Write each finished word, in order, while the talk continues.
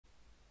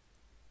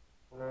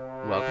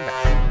Welcome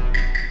back.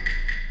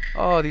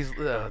 Oh, this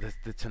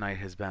tonight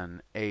has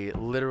been a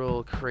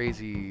literal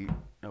crazy.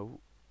 Oh,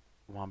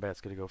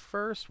 Wombat's gonna go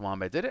first.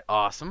 Wombat did it.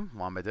 Awesome.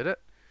 Wombat did it.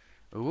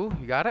 Ooh,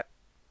 you got it.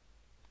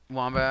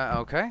 Wombat.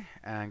 Okay.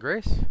 And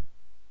Grace.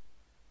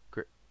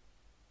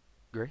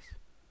 Grace.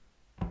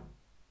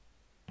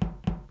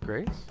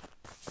 Grace.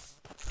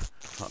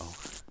 Uh-oh.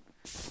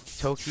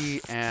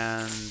 Toki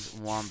and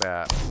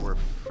Wombat were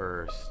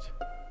first.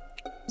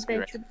 It's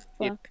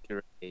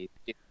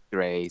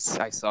Grace.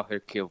 I saw her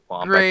kill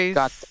Wombat.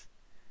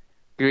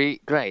 Grace.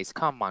 Grace,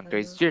 come on,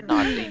 Grace. You're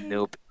not a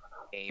noob.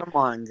 Come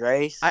on,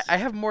 Grace. I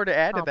have more to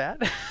add to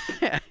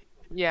that.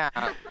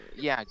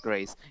 Yeah,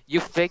 Grace.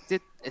 You faked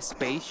it a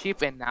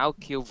spaceship and now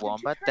kill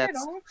Wombat.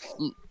 That's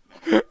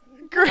Grace.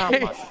 come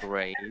on,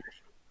 Grace.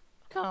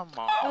 Come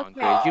on,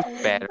 Grace. You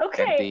better than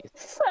Okay,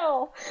 this.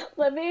 so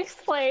let me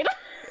explain.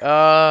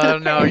 Oh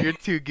no, you're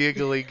too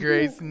giggly,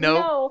 Grace.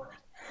 Nope.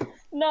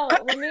 No,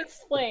 let me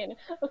explain.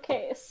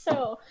 Okay,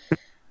 so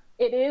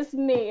it is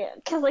me,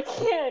 because I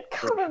can't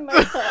cover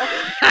myself.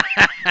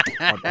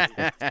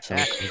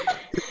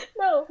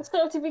 No,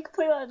 so to be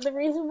completely honest, the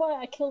reason why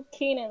I killed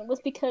Keenan was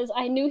because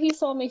I knew he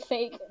saw me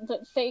fake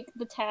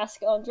the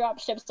task on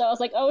dropship, so I was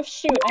like, oh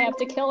shoot, I have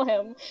to kill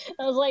him.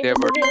 I was like, There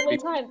this is were the only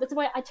people- time. That's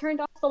why I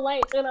turned off the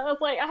lights, and I was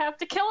like, I have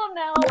to kill him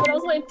now, but I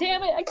was like,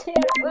 damn it, I can't.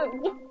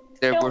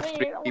 There Kill were me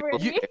three people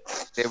already.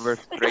 there. There were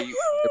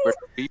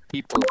three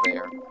people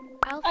there.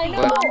 I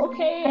know, But-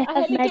 okay, I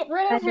had to get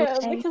rid of him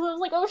Magic. because I was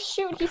like, oh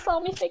shoot, he saw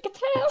me fake a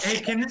task. Hey,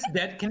 can this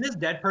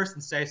dead person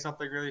say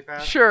something really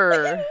fast?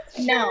 Sure.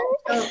 No.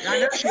 So, I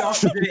know she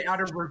also did it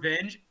out of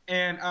revenge,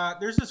 and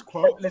there's this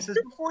quote that says,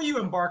 "Before you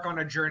embark on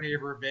a journey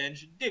of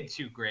revenge, dig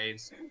 2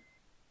 graves."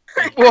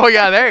 Well,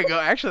 yeah, there you go.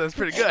 Actually, that's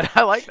pretty good.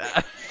 I like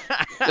that.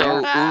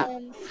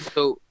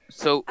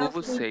 So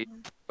Uwu safe.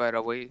 By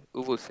the way,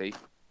 Uwu safe.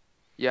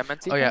 Yeah,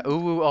 Menti? Oh yeah,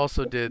 Uwu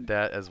also did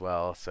that as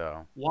well.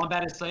 So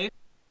Wombat is safe.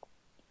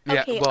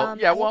 yeah, Okay, well,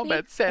 yeah, Elfie,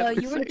 Wombat said.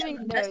 you were doing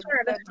good.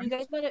 But you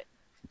guys want to?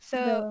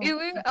 So,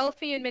 Uwu,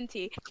 Elfie, and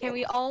Minty, can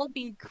we all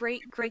be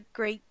great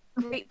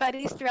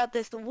buddies throughout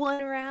this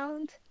one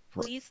round,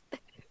 please?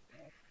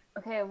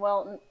 Okay,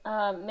 well,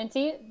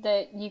 Minty,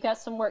 you got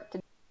some work to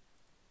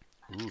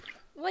do. Oof.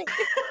 Wait,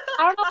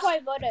 I don't know who I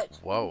voted.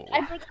 Whoa.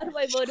 I forgot who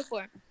I voted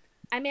for.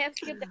 I may have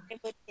skipped that I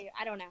voted for.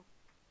 I don't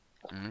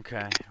know.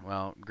 Okay.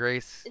 Well,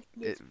 Grace,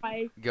 It's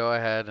my... go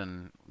ahead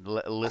and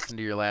listen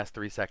to your last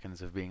 3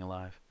 seconds of being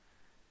alive.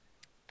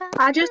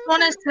 I just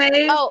want to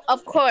say, Oh,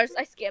 of course.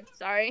 I skipped.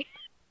 Sorry.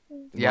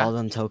 Yeah. Well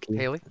done, Toki.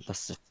 Haley?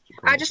 That's just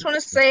I just want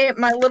to say,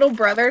 my little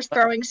brother's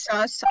throwing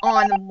sus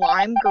on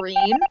lime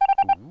green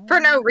for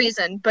no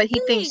reason, but he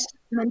thinks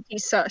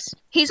Minty's sus.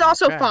 He's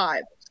also Okay.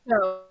 5,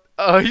 so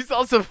Oh, he's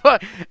also fun.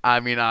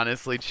 I mean,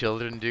 honestly,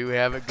 children do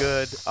have it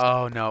good.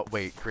 Oh no,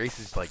 wait. Grace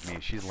is like me.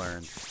 She's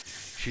learned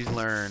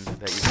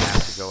that you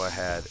have to go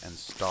ahead and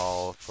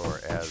stall for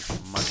as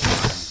much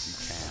time as you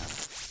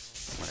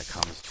can when it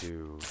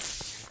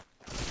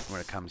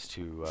comes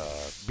to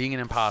being an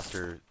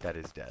imposter that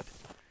is dead.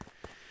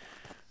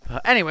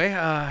 Anyway,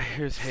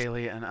 here's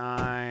Haley and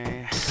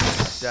I.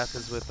 Death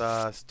is with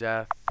us.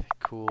 Death,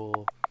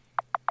 cool.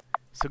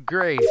 So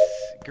Grace,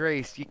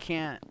 you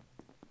can't,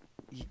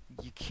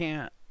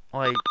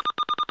 like.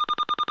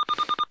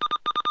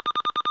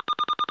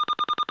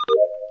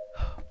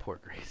 Poor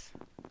Grace.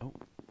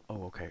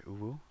 Oh, okay.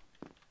 Ooh.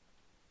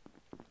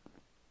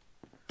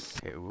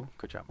 Okay, ooh,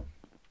 good job.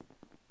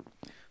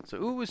 So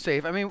ooh was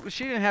safe. I mean,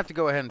 she didn't have to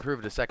go ahead and prove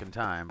it a second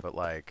time, but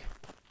like.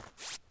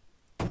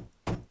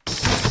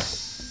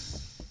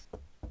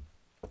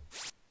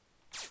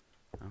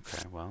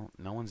 Okay, well,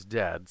 no one's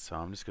dead, so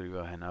I'm just gonna go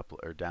ahead and upload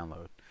or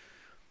download.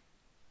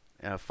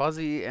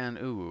 Fuzzy and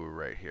ooh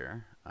right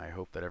here. I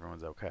hope that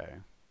everyone's okay.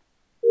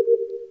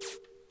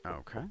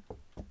 Okay.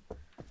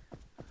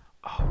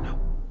 Oh no.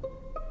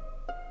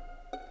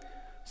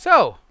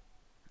 So,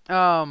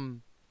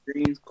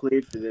 Green's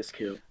cleared for this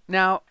kill.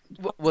 now,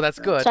 well, that's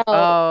good.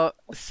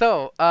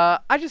 So-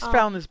 I just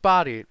found this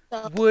body.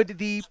 so- Would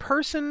the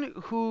person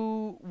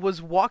who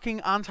was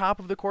walking on top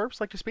of the corpse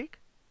like to speak?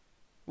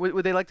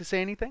 Would they like to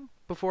say anything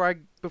before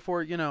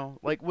you know,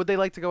 like, would they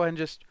like to go ahead and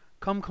just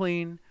come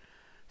clean,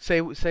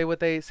 say what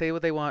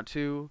they want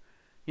to?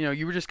 You know,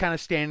 you were just kind of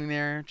standing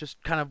there,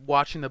 just kind of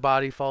watching the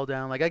body fall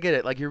down. Like, I get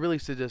it, like, you're really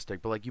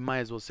sadistic, but like, you might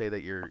as well say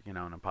that you're, you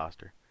know, an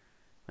imposter.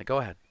 Like, go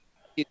ahead.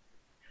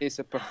 He's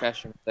a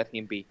professional. Let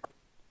him be.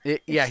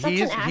 Yeah, such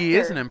he an is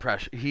actor. an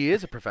impression. He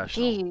is a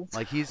professional. Jeez.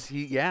 Like he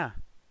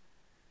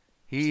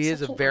He's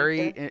is a such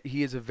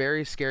an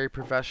very scary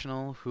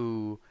professional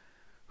who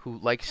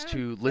likes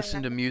to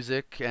listen to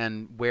music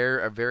and wear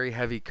a very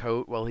heavy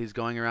coat while he's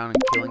going around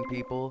and killing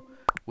people.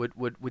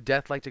 Would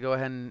Death like to go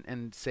ahead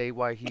and say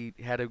why he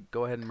had to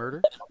go ahead and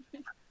murder?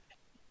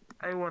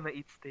 I wanna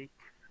eat steak.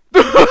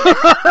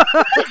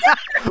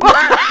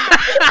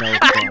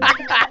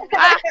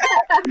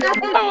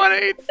 I want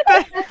to eat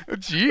steak.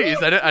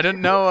 Jeez, I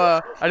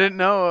didn't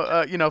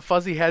know. You know,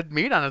 Fuzzy had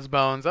meat on his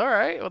bones. All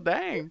right, well,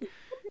 dang.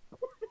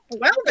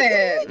 Well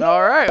then.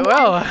 All right.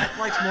 Well. Death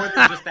likes more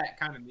than just that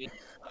kind of meat.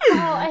 Oh,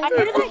 I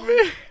heard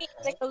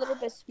It's like a little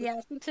bit sweet.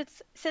 Yeah,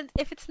 since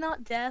if it's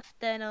not death,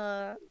 then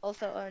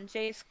also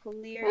Jay's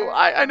clear. Well,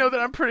 I know that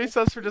I'm pretty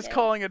sus for just Yeah.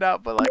 calling it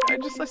out, but like I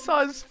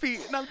saw his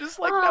feet and I'm just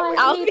like, no. Oh, wait.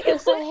 I hate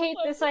this. I hate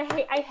this. I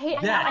hate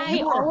That, I hate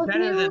you are all of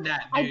better you. than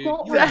that, I dude.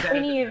 don't You are like better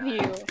any than of you.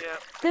 Yeah.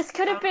 This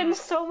could have been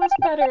so much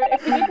better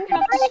if we didn't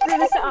have to screw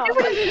this up.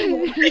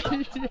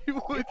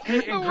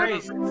 Hey, and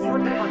Grace, you know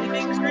what the funny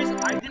thing is, Grace?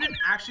 I didn't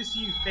actually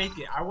see you fake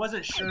it. I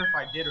wasn't sure if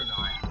I did or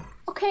not.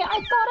 Okay,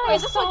 I thought I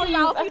saw you.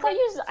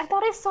 I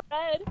thought I saw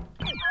Red.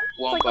 like,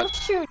 oh Wombat.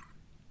 shoot.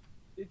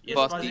 Yes,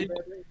 Fuzzy.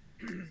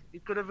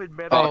 It could have been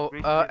better. Oh, if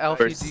Grace didn't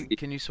Alfie, Mercy.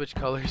 can you switch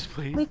colors,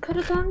 please? We could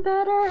have done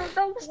better.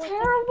 That was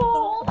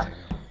terrible.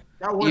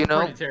 That was You know-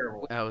 pretty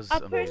terrible. That was A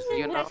amazing. person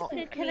You know-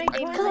 texted Can me. I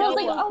they Because I was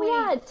like, know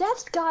oh yeah,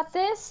 Death's got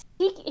this.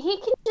 He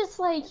can just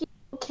like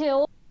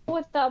kill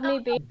without me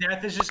being.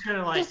 Death is just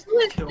gonna like Just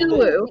kill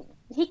Zulu. me.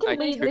 He can I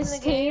lead tricked- this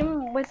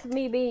team with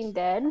me being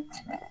dead.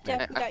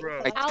 Death got Bro.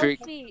 you. I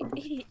tricked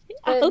Alfie.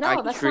 But no,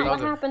 I that's not what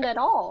tricked- happened at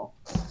all.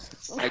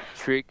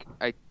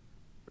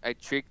 I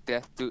tricked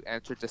Death to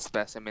enter the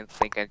specimen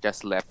thing and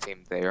just left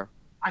him there.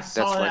 I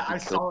saw why that. he I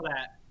saw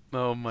that.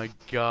 Oh my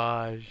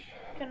gosh.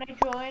 Can I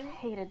join? I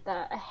hated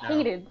that. I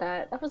hated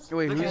that. That was.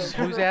 Wait, who's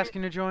terrible.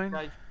 asking to join?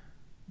 Guys,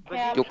 the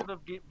Yeah. game should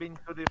have been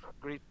good if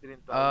Grace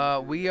didn't die.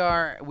 We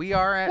are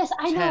at Yes,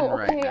 I 10 know.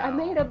 right Okay, now. I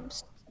made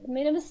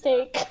a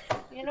mistake.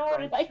 You know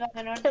what? It's Like, fine.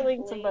 I don't killing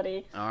need to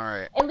somebody. All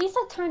right. At least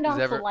I turned Is off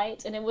ever- the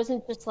lights and it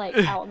wasn't just like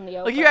out in the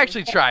open. Like you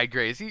actually tried,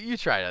 Grace. You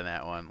tried on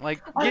that one.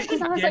 Like Oh, get-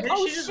 because I was Yeah, like,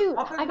 oh she just shoot,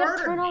 up and I gotta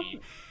murdered turn off. me.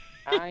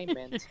 I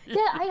meant. Yeah,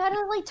 I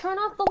gotta like turn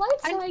off the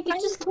lights so I could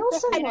just kill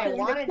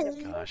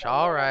someone. Gosh,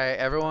 all right,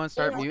 everyone,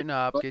 start muting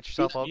up. Get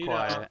yourself all Mute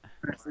quiet. up.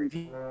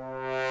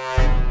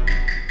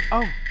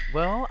 Oh,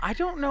 well, I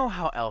don't know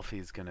how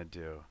Elfie's gonna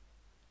do.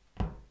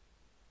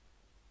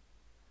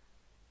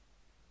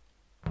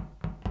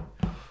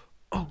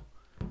 Oh.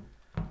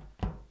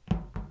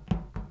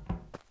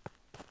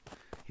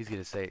 He's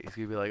gonna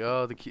be like,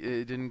 oh,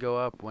 it didn't go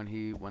up when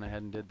he went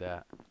ahead and did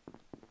that.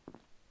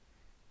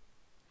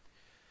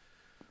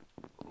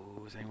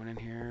 Ooh, is anyone in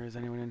here? Is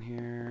anyone in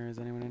here? Is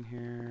anyone in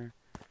here?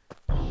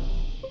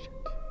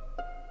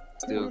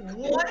 Duke.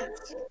 What?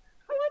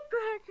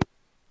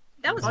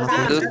 That was Fuzzy,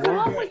 fast. Dude. What's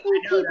wrong with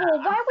you I know that. people?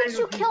 Why I'm would you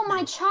saying kill with my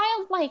you.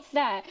 child like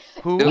that?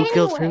 Who Duke.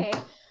 killed him?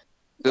 Anyway,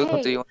 Duke,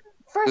 hey, do you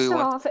first you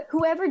want- off,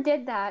 whoever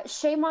did that,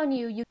 shame on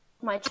you. You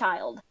killed my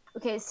child.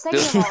 Okay. Second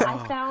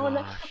of all,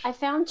 Oh, I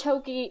found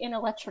Choki in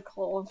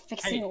electrical and Hey,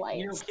 fixing you know,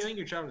 lights. killing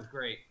your child is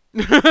great.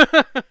 Am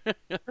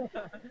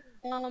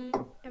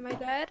I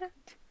dead?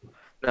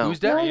 No.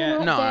 Who's No, dead? you're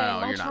No, not no, dead. no,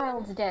 My you're not.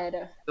 child's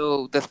dead.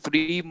 So the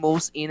three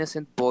most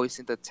innocent boys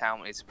in the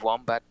town is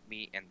Wombat,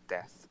 me, and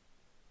Death.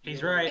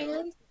 He's right.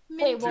 And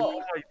Hey, Minty. well,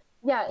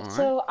 yeah.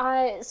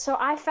 Alright. So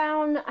I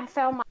found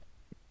my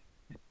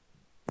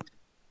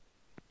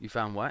You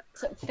found what?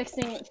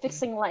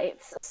 fixing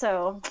lights.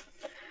 So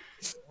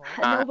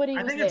nobody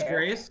I was think it's there.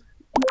 Grace.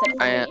 Except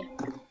for I- me.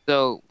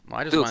 So, Well,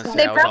 I just Duke. want to say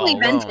They I was probably all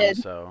alone, vented.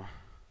 so.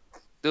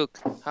 Duke,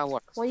 how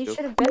are Well, you Duke?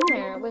 should have been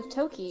there with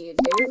Toki,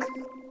 Duke.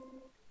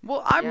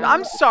 Well,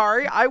 I'm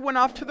sorry. I went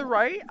off to the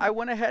right. I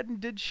went ahead and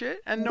did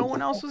shit, and no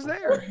one else was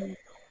there.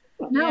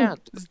 Yeah,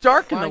 It's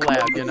dark in the Why-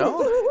 lab, you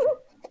know.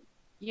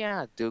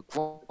 yeah, Duke.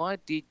 Why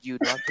did you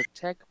not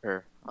protect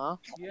her? Huh?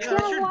 Yeah,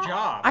 that's your why?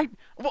 job.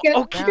 Well, Yeah.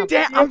 okay,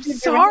 Dad, I'm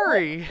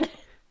sorry.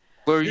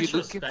 Were you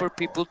looking for Disrespect.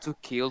 people to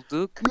kill,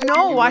 Duke?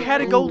 No, I had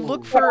to go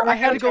look for a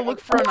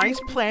nice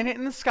planet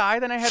in the sky.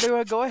 Then I had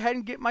to go ahead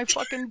and get my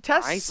fucking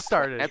tests Ice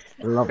started.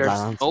 planet?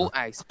 There's no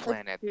ice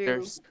planet. you.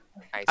 There's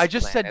ice I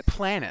just planet. said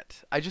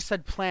planet. I just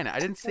said planet. I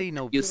didn't say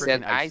no. You frickin'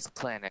 said ice. ice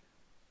planet.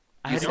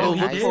 I had to you go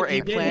said look ice for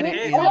a planet. planet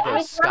You in did.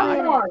 the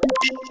sky.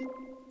 It's Duke.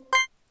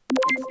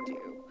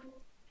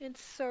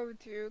 It's so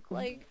Duke.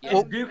 Like. Yeah.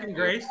 Well- Duke and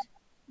Grace.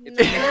 No,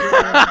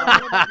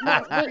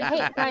 wait,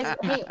 hey guys,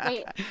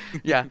 wait.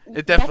 Yeah,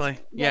 it definitely.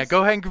 Yeah, yes.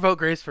 go ahead and vote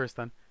Grace first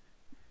then.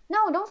 No,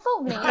 don't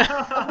vote me.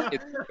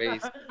 It's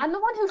Grace. I'm the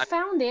one who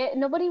found it.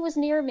 Nobody was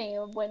near me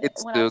when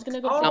It's I was Duke.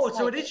 gonna go. Oh, fix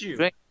so it lights. is you.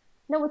 Grace.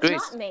 No, it's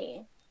Grace. not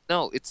me.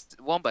 No, it's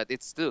Wombat.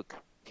 It's Duke.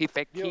 He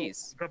faked Yo,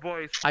 keys. the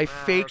boys. I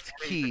faked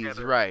stay keys,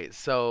 together. right?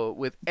 So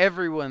with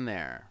everyone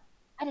there.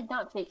 I did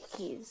not fake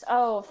keys.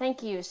 Oh,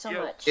 thank you so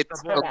Yo, much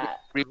It's for okay. that.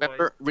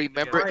 Remember,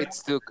 Alright.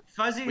 it's Duke.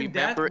 Fuzzy and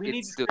Death, Remember, we need to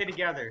it's stay Duke.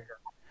 together.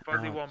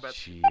 Fuzzy Oh, Wombat.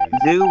 jeez.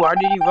 Dude, why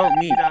did you vote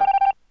me? Meet up.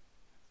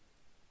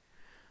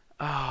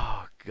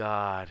 Oh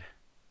God.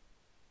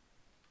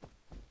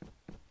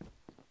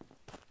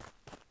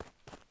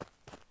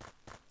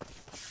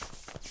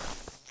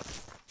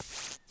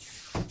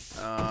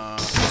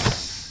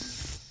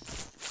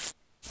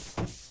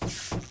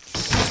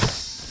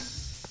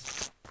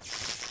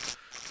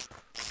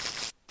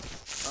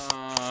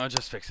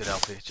 Just fix it,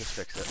 Elfie. Just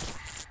fix it.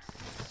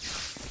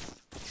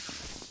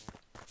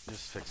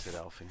 Just fix it,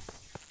 Elfie.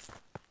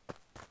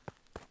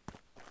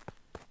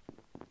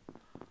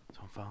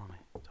 Don't follow me.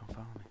 Don't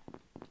follow me.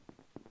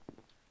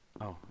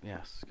 Oh,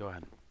 yes. Go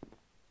ahead.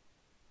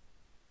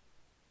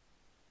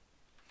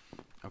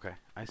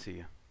 I see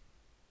you.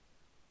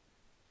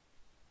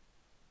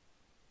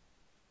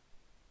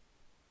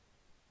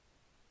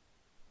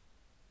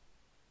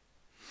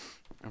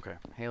 Okay,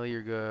 Haley,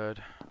 you're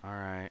good. All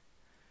right,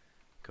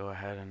 go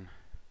ahead and.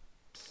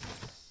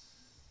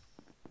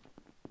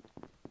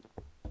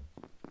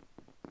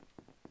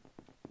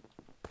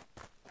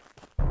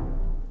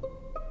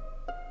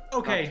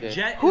 Okay, Okay.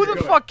 Jet. Who is the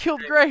good. fuck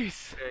killed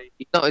Grace?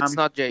 No, it's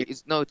not Jay.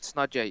 It's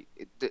not Jay.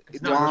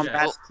 It's not Blonde, Jet.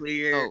 that's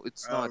clear. No,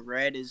 it's not.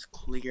 Red is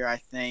clear, I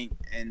think,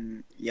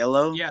 and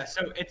yellow. Yeah,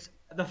 so it's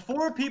the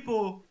 4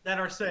 people that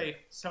are safe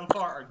so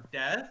far are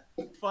Death,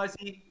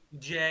 Fuzzy,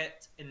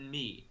 Jet, and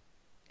me.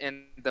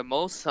 And the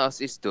most sus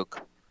is Duke.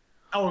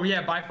 Oh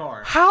yeah, by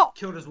far. How?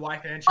 Killed his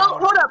wife and Oh,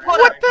 child. hold up.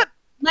 What the?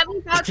 Let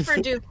me vouch for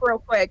Duke real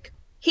quick.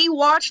 He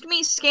watched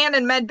me scan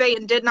in medbay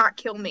and did not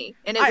kill me,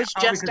 and it was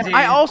just. because he-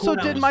 I also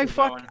cooldown did was my still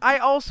fuck. going. I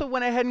also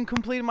went ahead and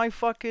completed my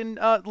fucking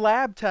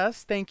lab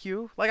test. Thank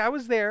you. Like I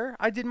was there.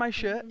 I did my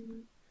shit.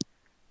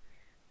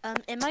 Am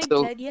I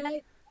So- dead yet?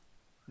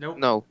 Nope.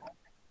 No.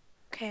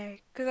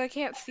 Okay, because I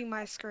can't see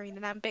my screen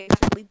and I'm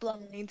basically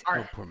blind. All Oh,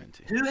 right. poor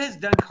Minty. Who has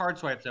done card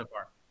swipe so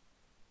far?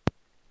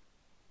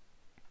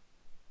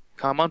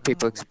 Come on,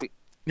 people.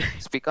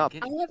 Speak up.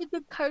 I haven't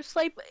done card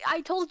swipe.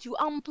 I told you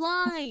I'm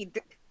blind.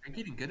 I'm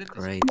getting good at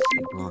this. Great.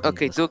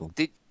 Okay, that's Duke. cool.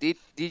 Did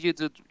you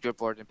do your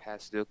boarding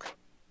pass, Duke?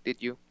 Did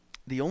you?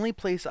 The only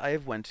place I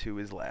have went to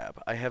is lab.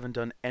 I haven't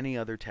done any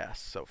other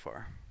tests so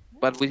far.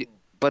 But we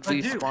But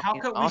we dude, spawned how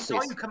in come we saw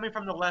office. you coming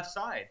from the left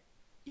side?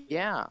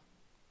 Yeah.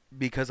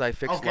 Because I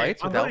fixed Okay,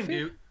 lights I'm with voting Elfie.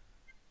 Duke.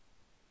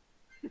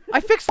 I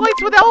fixed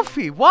lights with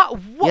Elfie. What?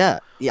 Yeah,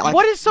 yeah.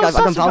 What is so I can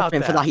sus vouch about for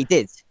him for that? that. He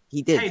did.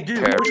 He did. Hey,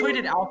 dude, which way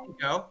did Alfie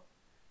go?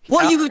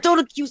 What? You don't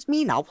accuse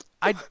me now.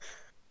 I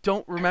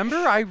don't remember.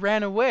 I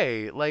ran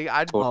away. Like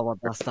I. Oh, well,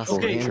 that's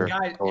Okay, him.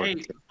 guys, hey,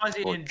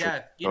 Fuzzy Torture, and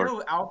Death. You torture.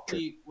 know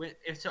Alfie.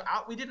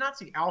 We did not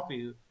see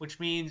Alfie, which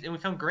means, and we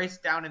found Grace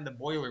down in the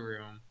boiler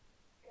room.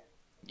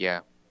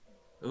 Yeah.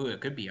 Ooh, it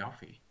could be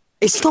Alfie.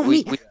 It's not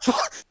me.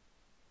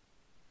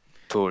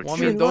 Torture. Well, I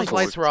mean, those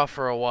lights were off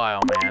for a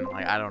while, man.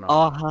 Like I don't know.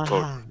 Oh, ha, ha.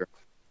 Torture.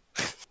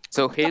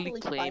 So Haley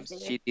Totally claims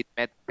fuzzy. she did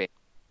med pay.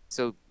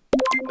 So,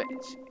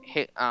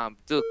 hey,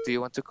 Duke, do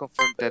you want to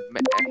confirm that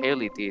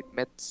Haley did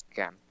med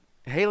scan?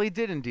 Haley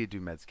did indeed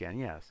do med scan.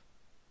 Yes.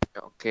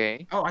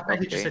 Okay. Oh, I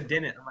thought you just Okay. said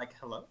didn't. I'm like,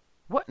 hello.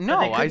 What? they No,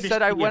 could I just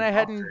said I be went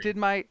ahead and imposters. did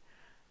my.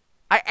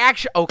 I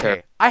actually okay.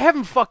 Care. I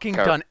haven't fucking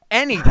Care. done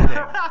anything.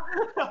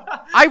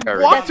 I Care.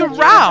 walked That's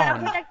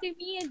around. protecting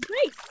me and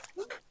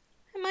Grace.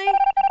 Am I?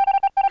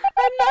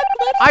 I'm not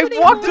glitched. I but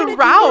walked I'm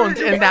around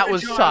and that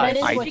was That That sus.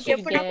 is I what you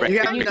think get. Grace- You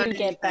haven't You done can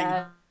get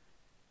anything.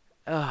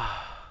 that.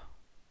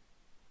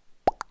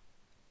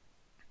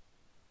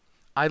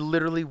 I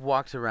literally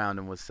walked around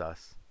and was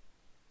sus.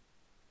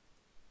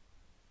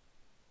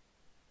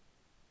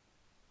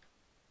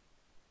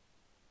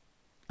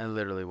 I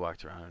literally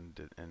walked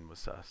around and was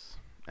sus.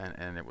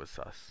 And it was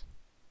sus.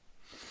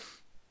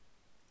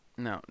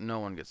 No, no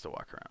one gets to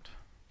walk around.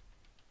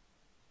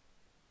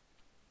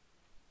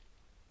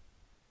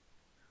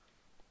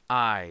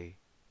 I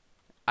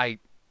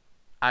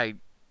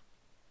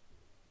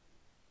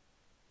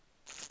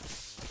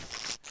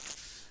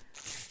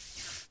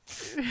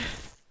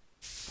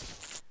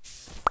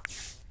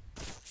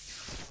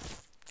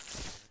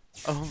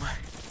Oh my.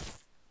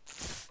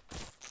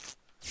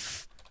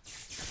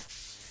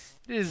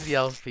 It is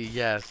Yelpy,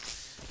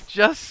 yes.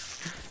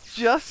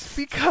 Just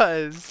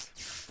because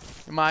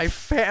my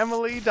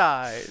family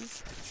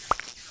dies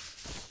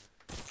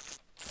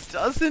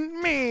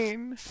doesn't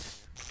mean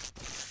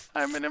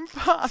I'm an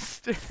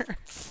imposter.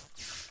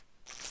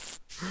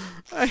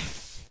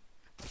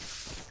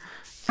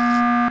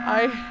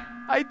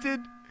 I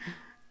did.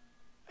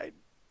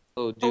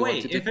 So do Oh you want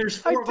wait, to do? if there's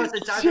 4 of us,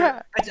 did it's either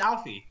check. it's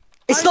Alfie.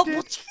 It's I not did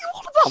what you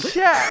all about.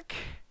 Check.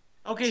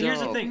 Okay, here's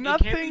the So, thing. It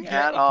nothing can't be Jet,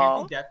 at it all.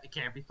 can't be Death, it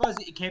can't be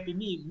Fuzzy, it can't be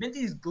me.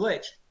 Minty's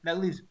glitched. That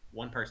leaves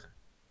one person.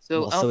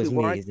 So Well, so Alfie, is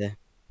where, me. Is there?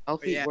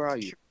 Alfie, Yeah, where are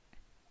you?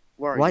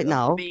 Where are Right you?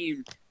 now, I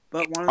mean,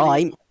 but one of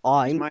these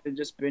I'm might have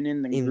just been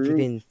in the in group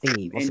flipping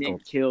thingy. What's and it then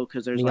called? killed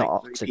because there's Near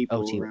like 3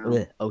 people O2,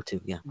 around.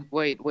 O2, yeah.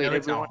 Wait, No,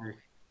 it's everyone. Alfie.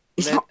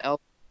 It's Let not.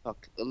 Alfie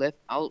talk.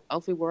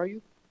 Alfie, where are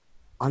you?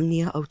 I'm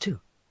near O2.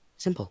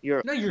 Simple.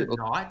 You're. No, you're okay.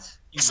 not.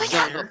 You Yes,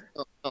 I liar.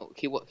 am. No.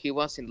 He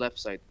was in left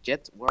side.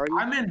 Jet, where are you?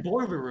 I'm in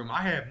boiler room.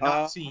 I have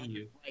not seen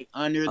you. Like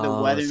under the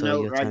Oh, weather so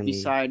note, you're right telling me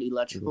beside You're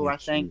electrical, being I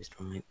think. accused,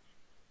 right?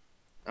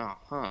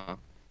 Uh-huh.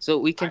 So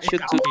we can It's shoot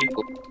 2 Alfie.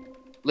 people. You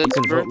Let's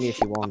can vote merge. me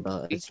if you want,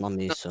 but it's not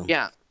me, No, so.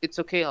 yeah, it's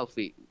okay,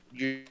 Alfie.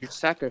 Your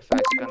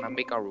sacrifice gonna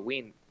make our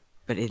win.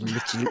 But it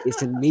literally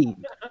isn't me.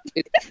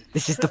 It-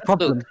 This is the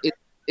problem. Look,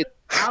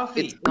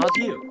 Alfie, It's not- it's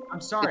you. I'm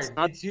sorry, it's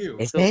not- it's you.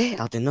 Is so-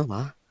 there? I don't know,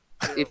 huh?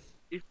 if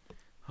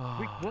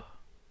What?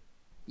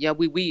 yeah,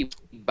 we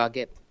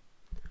baguette.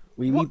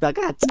 We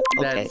baguette.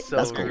 Okay, That's so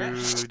that's cool.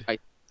 rude.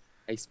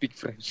 I speak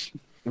French.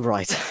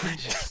 Right.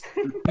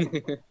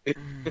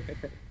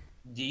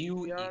 Do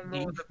you Yeah, eat no,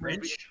 the movie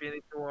French?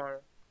 Infinity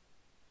War.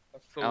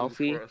 That's so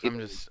Alfie, good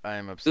for us. I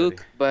am upset.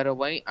 Duke, by the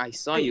way, I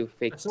saw you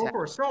fake A soul tap.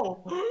 for a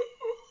soul.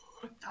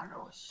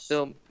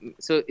 So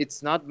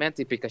it's not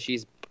Menti because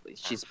she's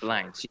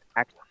blind. She's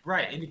actually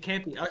Right, and it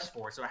can't be us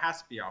four, so it has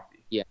to be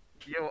Alfie. yeah.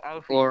 Yo,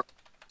 Alfie. Or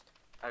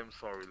I'm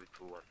sorry,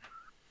 little one.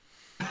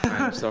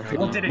 I'm sorry.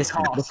 What did it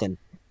Listen, cost? listen.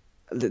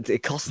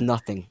 It costs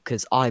nothing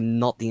because I'm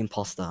not the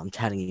imposter. I'm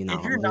telling you now.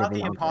 If you're I'm not the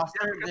living on it.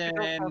 imposter,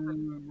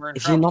 then we're in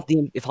If you're trouble. not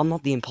the, if I'm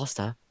not the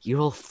imposter,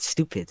 you're all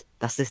stupid.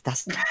 That's this.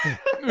 That's.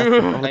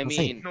 I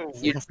mean, No,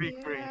 you, it's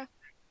big brain.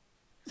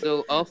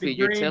 so Alfie, Big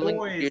you're brain telling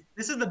boys.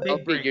 This is the big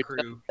Alfie, brain you're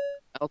crew.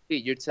 Alfie,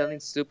 you're telling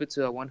stupid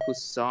to a one who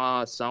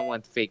saw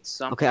someone fake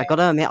something. Okay, I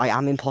gotta admit, I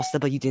am imposter,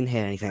 but you didn't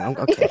hear anything.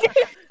 Okay.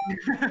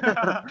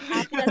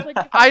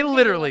 I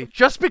literally,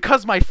 just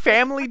because my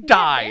family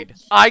died,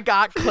 I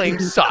got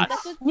claimed sus.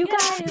 You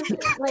guys,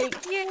 like,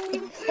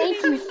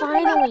 thank you,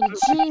 finally,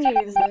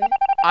 jeez.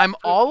 I'm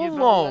all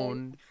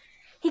alone.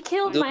 He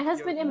killed my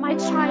husband and my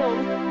child.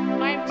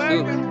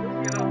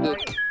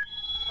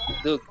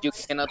 Duke, you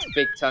cannot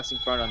fake tasks in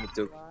front of me,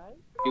 Duke.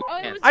 You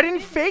can't. I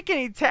didn't fake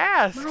any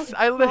tasks.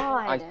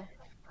 God.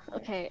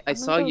 Okay, I I'm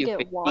saw gonna you go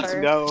fake get water.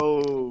 tasks.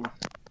 Go.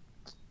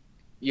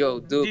 Yo,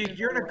 Duke. Dude,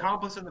 you're an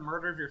accomplice in the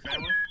murder of your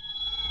family?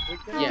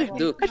 Yeah,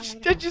 Duke.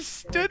 I just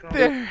stood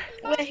there.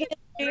 Wait,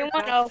 do you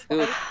want to?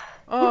 Duke.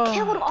 You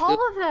killed all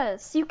of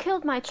us. You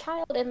killed my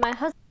child and my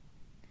husband.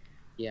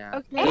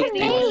 Yeah. And Duke,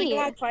 me.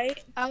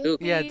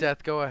 Duke. Yeah,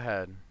 Death, go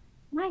ahead.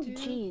 My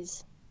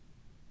jeez.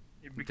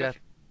 Because Death.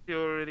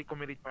 you already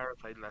committed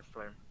parasite last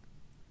time.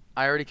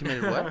 I already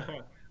committed what?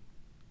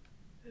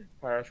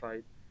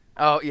 Parasite.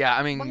 Oh, yeah,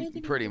 I mean,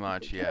 pretty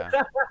much, yeah.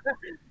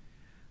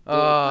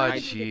 Oh,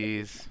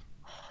 jeez.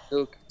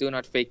 Duke, do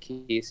not fake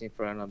keys in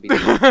front of me.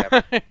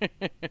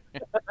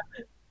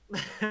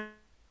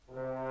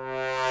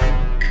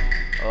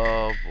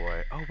 Oh,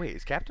 boy. Oh, wait,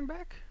 is Captain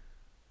back?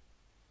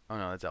 Oh,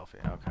 no, that's Alfie.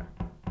 Okay.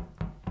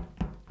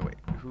 Wait,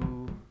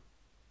 who?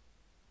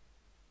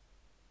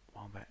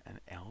 Wombat and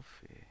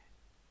Alfie.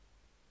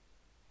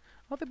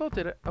 Oh, they both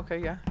did it. Okay,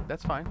 yeah,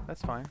 that's fine.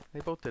 That's fine. They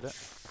both did it.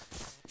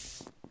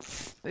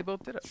 They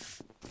both did it.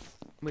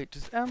 Wait,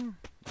 does M?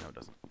 No, it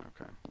doesn't.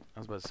 Okay. I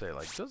was about to say,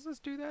 like, does this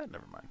do that?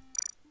 Never mind.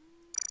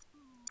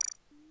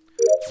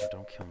 Oh,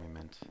 don't kill me,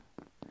 Mint.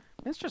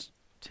 Mint's just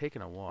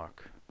taking a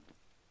walk.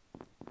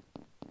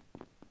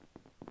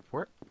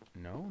 Report?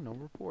 No, no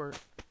report.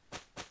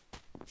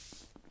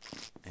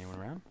 Anyone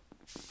around?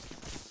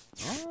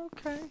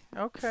 Okay,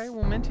 okay.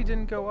 Well, Minty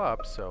didn't go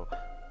up, so.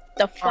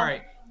 The fuck?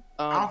 Alright.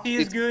 Alfie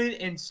is good,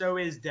 and so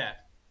is Death.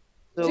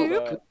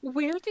 Duke,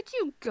 where did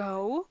you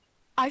go?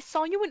 I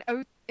saw you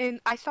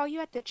I saw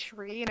you at the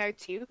tree in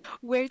O2.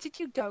 Where did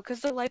you go?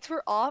 Because the lights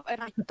were off,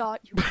 and I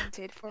thought you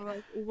vented for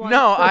like one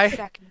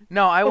second.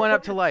 No, I went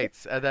up to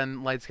lights, and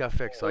then lights got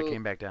fixed, so I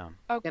came back down.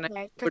 Okay,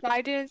 because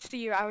I didn't see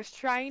you. I was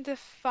trying to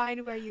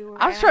find where you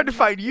were. I was trying to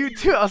find you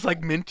too. I was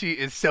like, Minty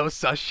is so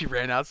sus. She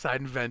ran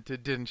outside and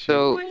vented, didn't she?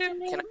 So, Where am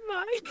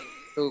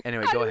I?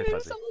 Anyway, go ahead,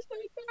 Fuzzy.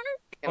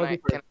 Can I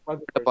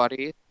the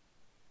body?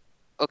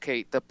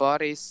 Okay, the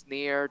body's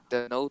near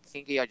the node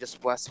thingy. I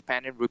just was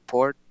panning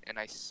report and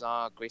I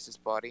saw Grace's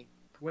body.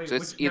 Wait, so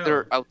it's which either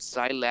node?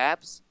 outside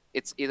labs.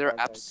 It's either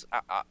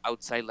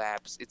outside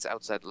labs. It's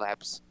outside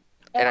labs.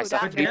 And I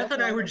saw But Death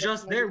and I were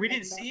just there. We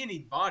didn't see any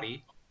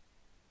body.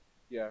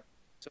 Yeah.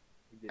 So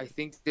I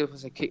think there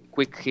was a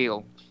quick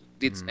kill.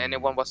 Did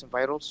anyone was in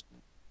vitals?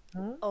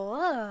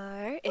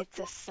 Or it's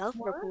a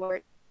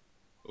self-report.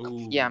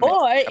 Yeah.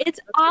 Or it's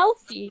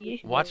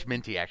Alfie. Watch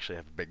Minty actually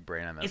have a big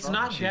brain on this. It's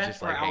not She's Death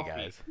just or like, hey Alfie.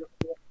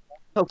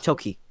 guys.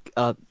 Toki,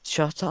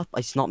 shut up.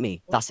 It's not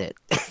me. That's it.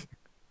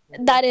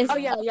 That is. Oh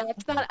yeah,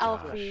 it's not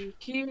Alfie.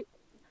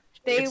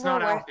 They It's were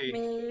not with Alfie.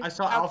 me. I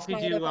saw Alfie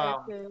outside do,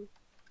 of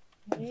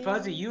O2.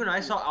 Fuzzy, you and I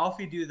saw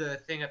Alfie do the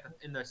thing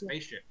in the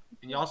spaceship,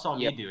 and y'all saw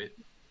me do it.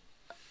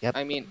 Yep.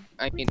 I mean,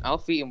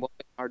 Alfie and Woman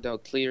are the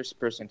clearest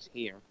persons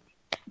here.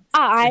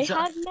 I And so-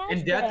 have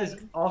And Death is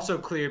nothing. also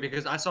clear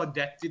because I saw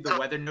Death do the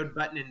weather node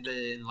button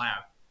in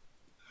lab.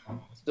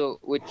 So,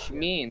 which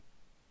means,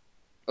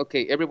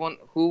 okay, everyone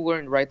who were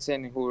in right side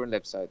and who were in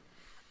left side.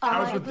 I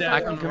was with Death. I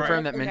can on the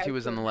confirm right. that Minty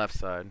was on the left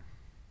side.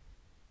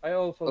 I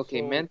also Okay,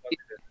 saw Menti.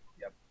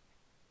 Yep.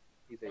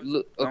 He's a-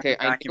 Look, okay,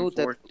 I Back know and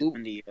that. forth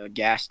in the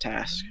gas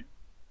task.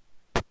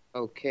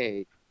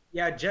 Okay.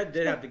 Yeah, Jed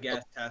did have the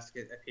gas task.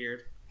 It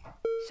appeared.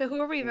 So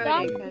who are we Come,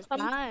 voting? 'Cause come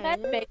to I-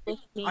 medbay with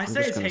me. I I'm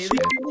say just it's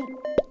gonna Haley.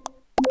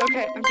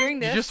 Okay, I'm doing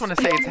this. You just want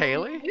to say it's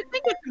Haley? You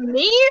think it's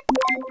me?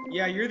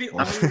 Yeah, you're the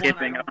only one I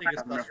skipping. don't think is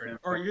I don't sus. know. Right?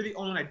 Or you're the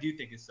only one I do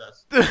think is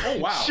sus. Oh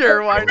wow.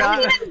 Sure, why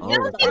not?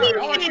 Oh,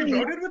 Oh, you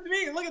voted with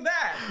me? Look at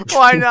that.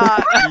 Why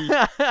not?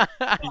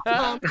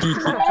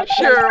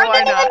 Sure,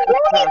 why not?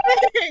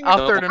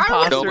 I'll third I was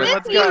imposter. with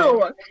Let's you.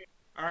 go.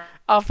 Alright.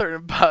 I'll third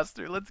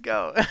imposter. Let's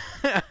go.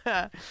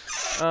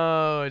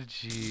 Oh,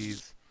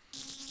 jeez.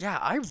 Yeah,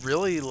 I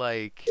really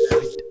like.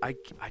 I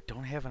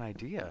don't have an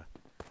idea.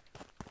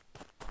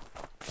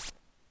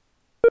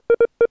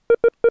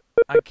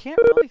 I can't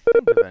really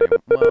think of anyone.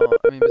 Well,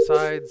 I mean,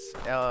 besides,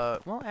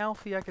 well,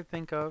 Alfie, I could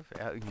think of.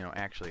 You know,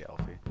 actually,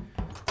 Alfie.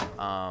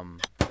 I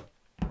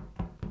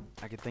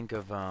could think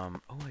of. Oh,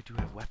 I do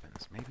have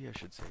weapons. Maybe I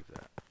should save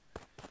that.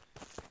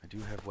 do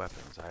have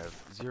weapons. I have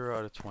 0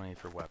 out of 20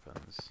 for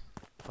weapons.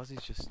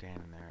 Fuzzy's just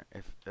standing there.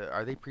 If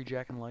are they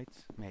pre-jacking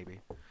lights? Maybe.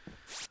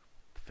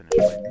 Finish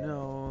light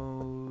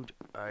node.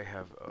 I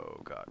have. Oh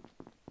god.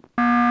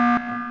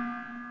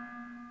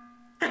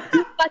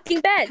 Two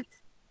fucking beds.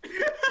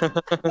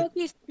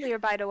 Toki's clear,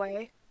 by the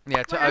way. Yeah,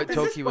 What does this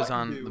Toki was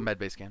button on do? the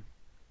medbay scan.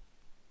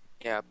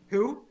 Yeah.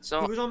 Who?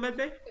 So Who was on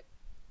medbay?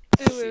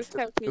 Ooh,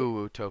 Toki.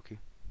 Ooh, Toki.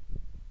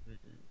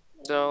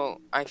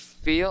 so I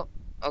feel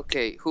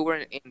okay. Who were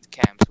in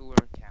camps? Who were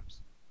in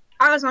camps?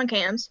 I was on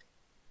cams.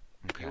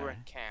 Okay. You were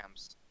in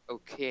camps.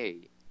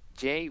 Okay.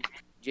 Jay.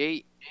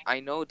 I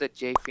know that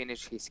Jay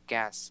finished his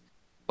gas,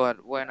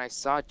 but when I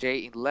saw Jay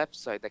in left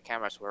side, the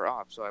cameras were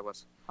off. So I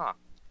was, huh.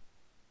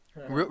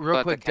 Real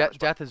But quick, the cameras were-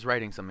 Death is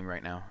writing something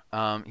right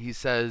now. He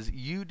says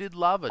you did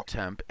lava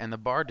temp and the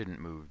bar didn't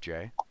move,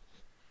 Jay.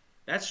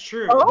 That's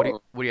true. Oh. What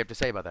do you have to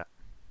say about that?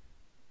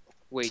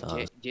 Wait,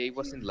 Jay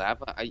was in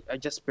lava. I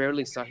just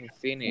barely saw him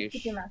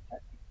finish.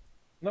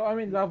 No, I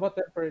mean lava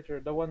temperature.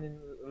 The one in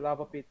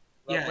lava pit.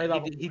 My Yeah,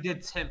 lava he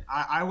did temp.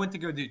 I went to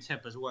go do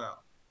temp as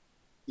well.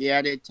 Yeah,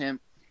 I did temp.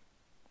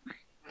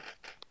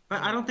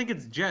 But I don't think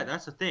it's Jet.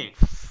 That's the thing.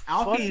 Fuzzy,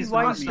 Alfie's why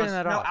are you not saying sus-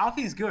 that No, off?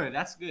 Alfie's good.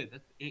 That's good.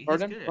 He's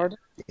Pardon? good. Pardon?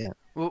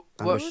 Well,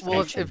 I'm well, just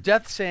well saying. if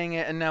Death's saying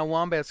it and now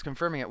Wombat's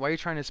confirming it, why are you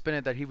trying to spin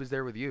it that he was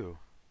there with you?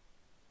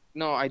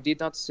 No, I did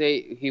not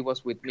say he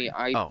was with me.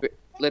 Oh.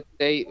 Let's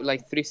say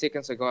like 3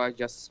 seconds ago, I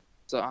just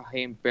saw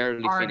him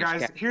barely All right,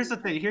 finish. guys. Here's the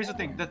thing.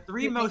 The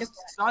three most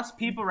sus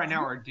people right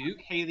now are Duke,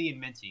 Haley, and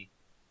Minty.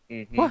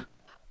 Mm-hmm. What?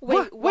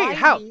 Wait, Wait,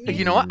 how? me?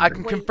 You know what? I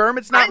can Wait. confirm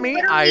it's not I me.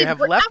 literally I have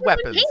was left on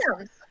weapons.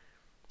 cams.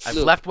 I've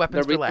Look, left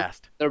weapons the for reason-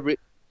 last.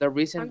 The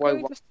reason I'm why.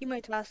 going to see my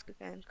task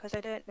again because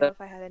I didn't know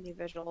if I had any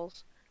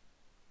visuals.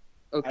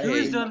 Okay.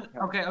 Who's done?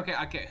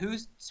 Okay.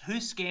 Who's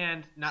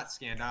scanned? Not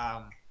scanned.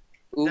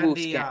 Ooh, Done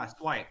the scan.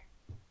 swipe.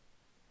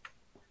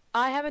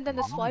 I haven't done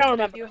the swipe, don't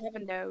but I remember. do have a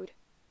node.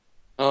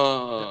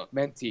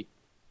 Menti.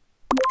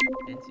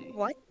 Minty.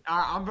 What?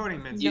 I'm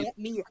voting Minty. Not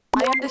me.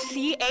 I have the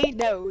CA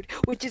node,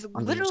 which is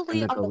I'm just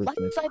literally gonna on go the with left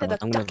Minty. side of the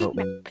I'm gonna fucking vote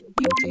map.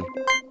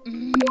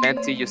 Minty.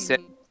 Menti, you said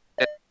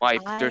that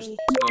swipe. There's no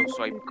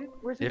swipe.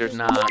 If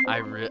not,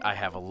 I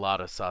have a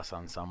lot of sus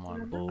on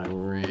someone. I Oh.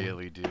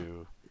 really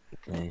do.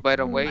 Okay. By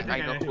the way, I think I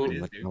know I know who. who it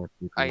is,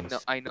 dude.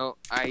 I know.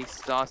 I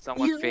saw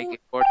someone You- faking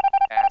boarding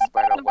pass.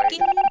 By the way.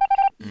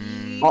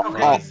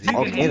 Okay,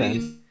 Okay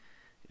then.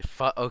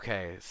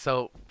 Okay,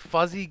 so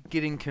Fuzzy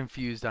getting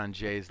confused on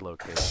Jay's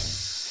location.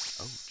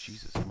 Oh,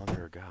 Jesus,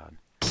 mother of God.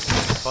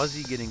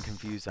 Fuzzy getting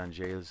confused on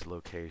Jay's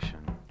location.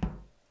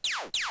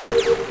 I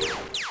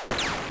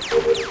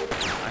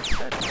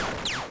said that.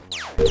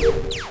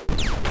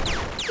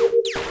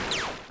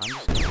 I'm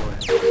just gonna go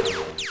ahead and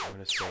I'm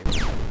gonna save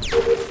it.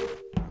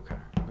 Okay,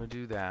 I'm gonna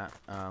do that.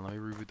 Let me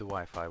reboot the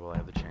Wi-Fi while I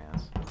have the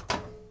chance.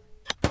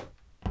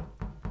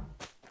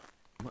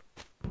 What?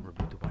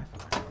 Reboot the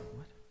Wi-Fi?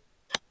 What?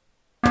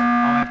 Oh,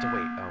 I have to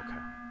wait. Okay.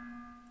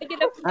 I get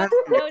a note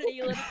at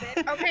you a little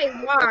bit. Okay,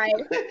 why?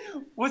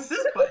 What's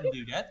this button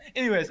do, Dad?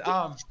 Anyways,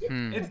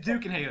 Hmm. it's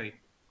Duke and Haley.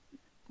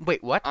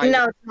 Wait, what?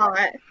 No, it's not.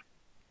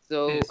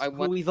 So Yes. I Who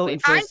want we to voting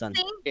say- I first then?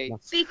 think Okay.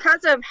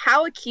 because of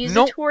how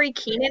accusatory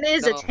Keenan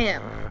is, it's No.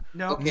 him.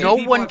 No, Okay. No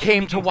people one have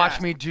came to taken watch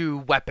tasks. me do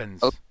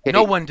weapons. Okay.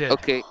 No one did.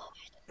 Okay.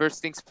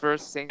 First things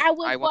first. Things I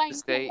was I want going to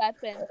say.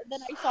 weapons, and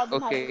then I saw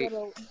them Okay, have a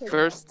little.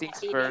 first things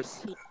ADHD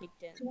first.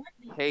 kicked in.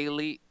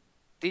 Haley,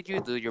 did you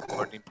do your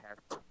boarding pass?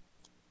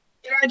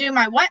 Did I do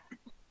my what?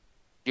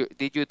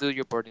 Did you do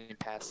your boarding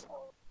pass?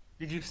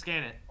 Did you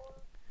scan it?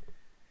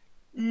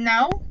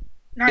 No,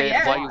 not Then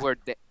yet.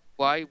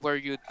 why were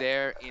you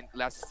there in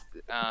last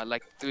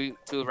like two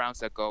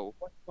rounds ago?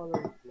 What color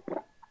is it?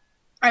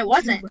 I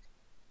wasn't.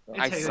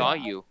 I Haley. saw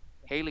you.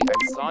 Haley,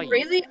 I saw you.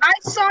 Really? I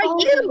saw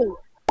you.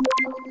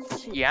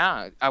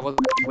 Yeah, I was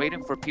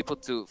waiting for people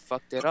to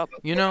fuck that up.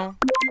 You know,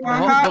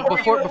 Uh-huh. but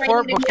before You were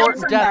waiting to before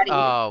kill death. somebody.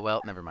 Oh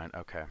well, never mind.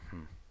 Okay.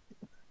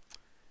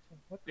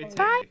 What It's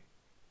color? Haley.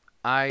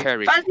 I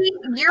Perry. Fuzzy,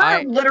 you're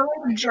I- a literal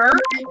jerk.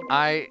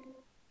 How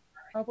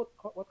about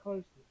what color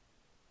is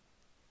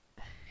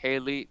it?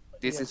 Haley,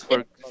 this Yeah. is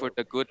for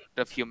the good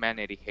of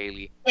humanity,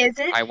 Haley. Is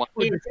it? I want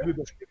Is It's it? good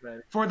of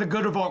humanity. For the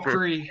good of all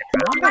three.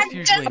 Wombat's I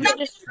usually just-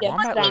 Just skip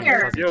Wombat that. when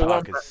Here. Fuzzy You're talk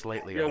Wombat. is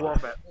slightly You're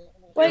off. Wombat.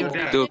 Wait, Yo,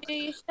 do Duke.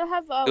 you still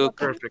have Duke.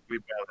 weapons? Perfectly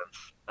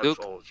balanced. That's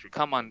Duke, all. She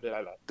come on. Yeah,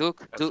 I like. Duke,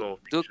 That's Duke, all.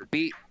 Duke,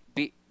 be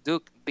a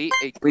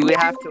We good.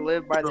 have to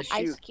live by the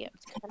I shoot.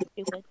 skipped. Kind of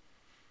stupid.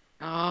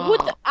 Ah.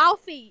 What the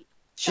Alfie?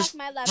 Just Suck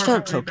my left shut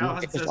up, Perfectly hand. Toki.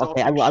 balanced It's as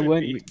okay, all I should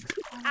won't. be.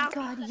 Oh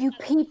God, you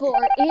people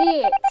are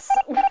idiots.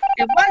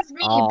 It was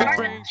me, Oh. but I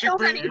didn't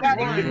kill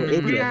anybody. You're an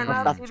idiot.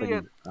 Yeah, That's no,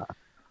 pretty.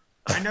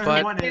 I know But-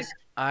 who one is.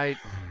 I.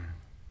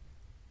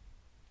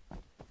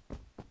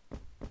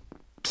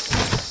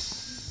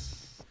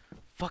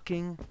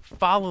 Fucking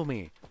follow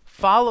me.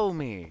 Follow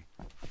me.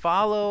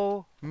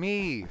 Follow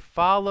me.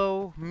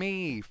 Follow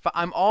me.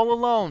 I'm all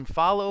alone.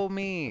 Follow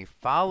me.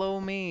 Follow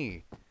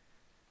me.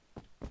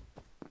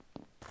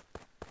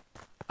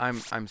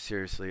 I'm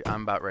seriously.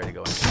 I'm about ready to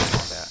go into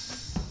combat.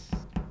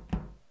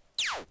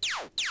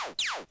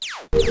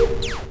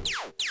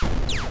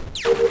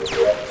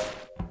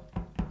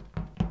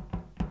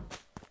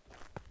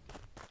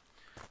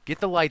 Get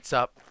the lights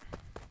up.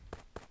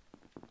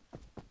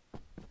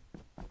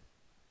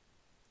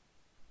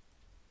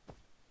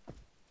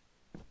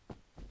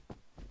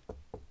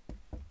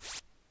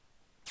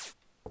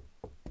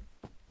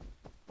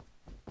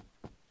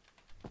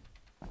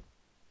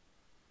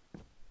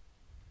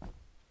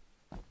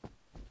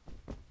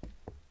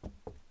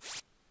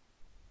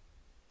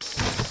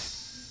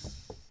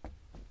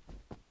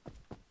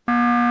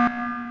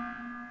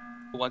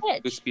 Want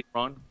to do speed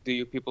run? Do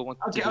you people want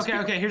to do speed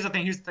run? Okay. Here's the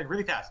thing,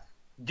 really fast.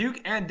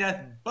 Duke and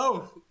Death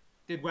both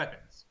did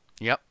weapons.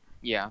 Yep.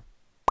 Yeah.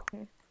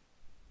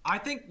 I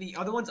think the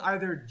other one's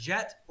either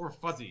Jet or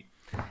Fuzzy.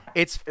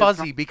 It's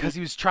Fuzzy because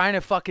he was trying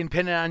to fucking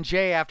pin it on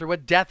Jay after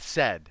what Death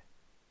said.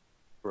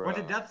 What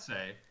did Death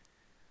say?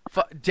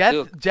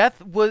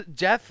 Death was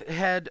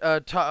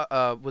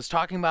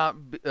talking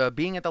about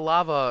being at the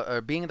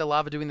lava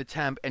doing the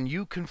temp, and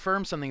you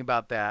confirmed something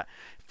about that.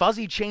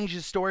 Fuzzy changed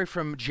his story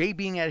from Jay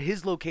being at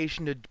his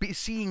location to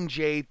seeing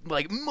Jay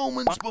like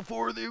moments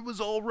before it was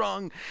all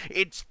wrong.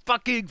 It's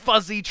fucking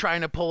Fuzzy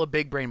trying to pull a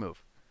big brain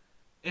move.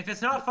 If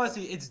it's not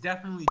Fuzzy, it's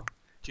definitely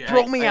Jay.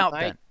 Throw me out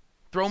then.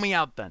 Throw me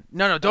out then.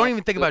 No, don't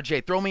even think about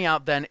Jay. Throw me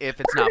out then if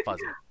it's not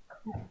Fuzzy.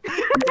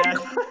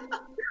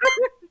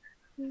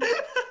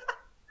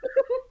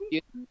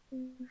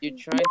 You're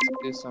trying to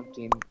do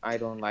something I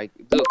don't like.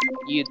 Look,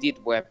 you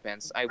did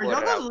weapons. I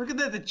voted out. Look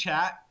at the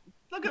chat.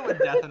 Look at what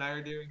Death and I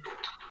are doing.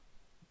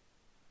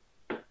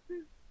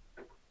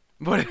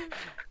 What?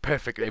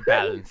 Perfectly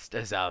balanced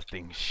as our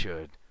things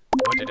should.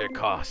 What did it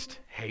cost,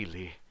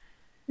 Haley?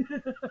 Oh,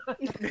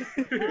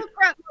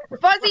 crap.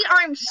 Fuzzy,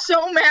 I'm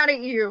so mad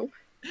at you.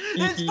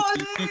 It's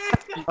Fuzzy!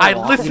 I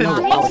listened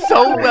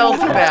so well to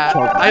that.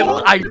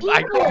 I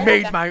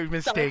made my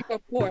mistake.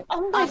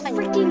 Oh my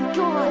freaking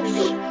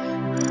gosh!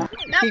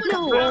 That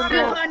was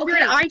a 100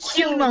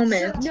 IQ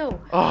moment.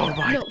 No. Oh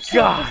my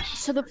gosh.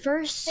 So the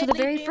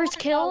very first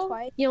kill,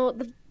 you know,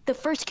 the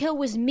first kill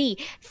was me.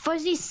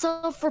 Fuzzy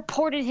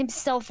self-reported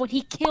himself when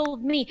he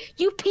killed me.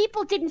 You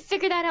people didn't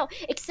figure that out,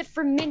 except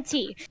for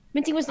Minty.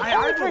 Minty was the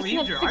only person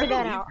that figured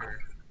that out.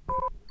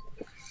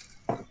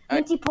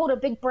 Minty pulled a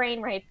big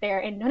brain right there,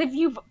 and none of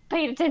you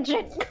paid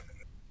attention.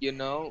 You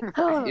know,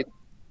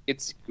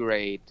 it's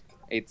great.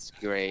 It's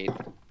great.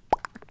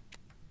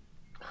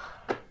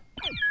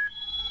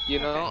 You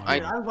know,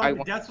 I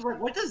want. That's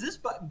what does this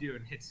button do?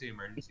 And hits the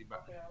emergency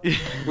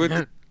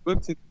button.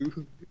 What's it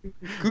do?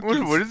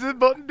 What does this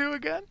button do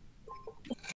again?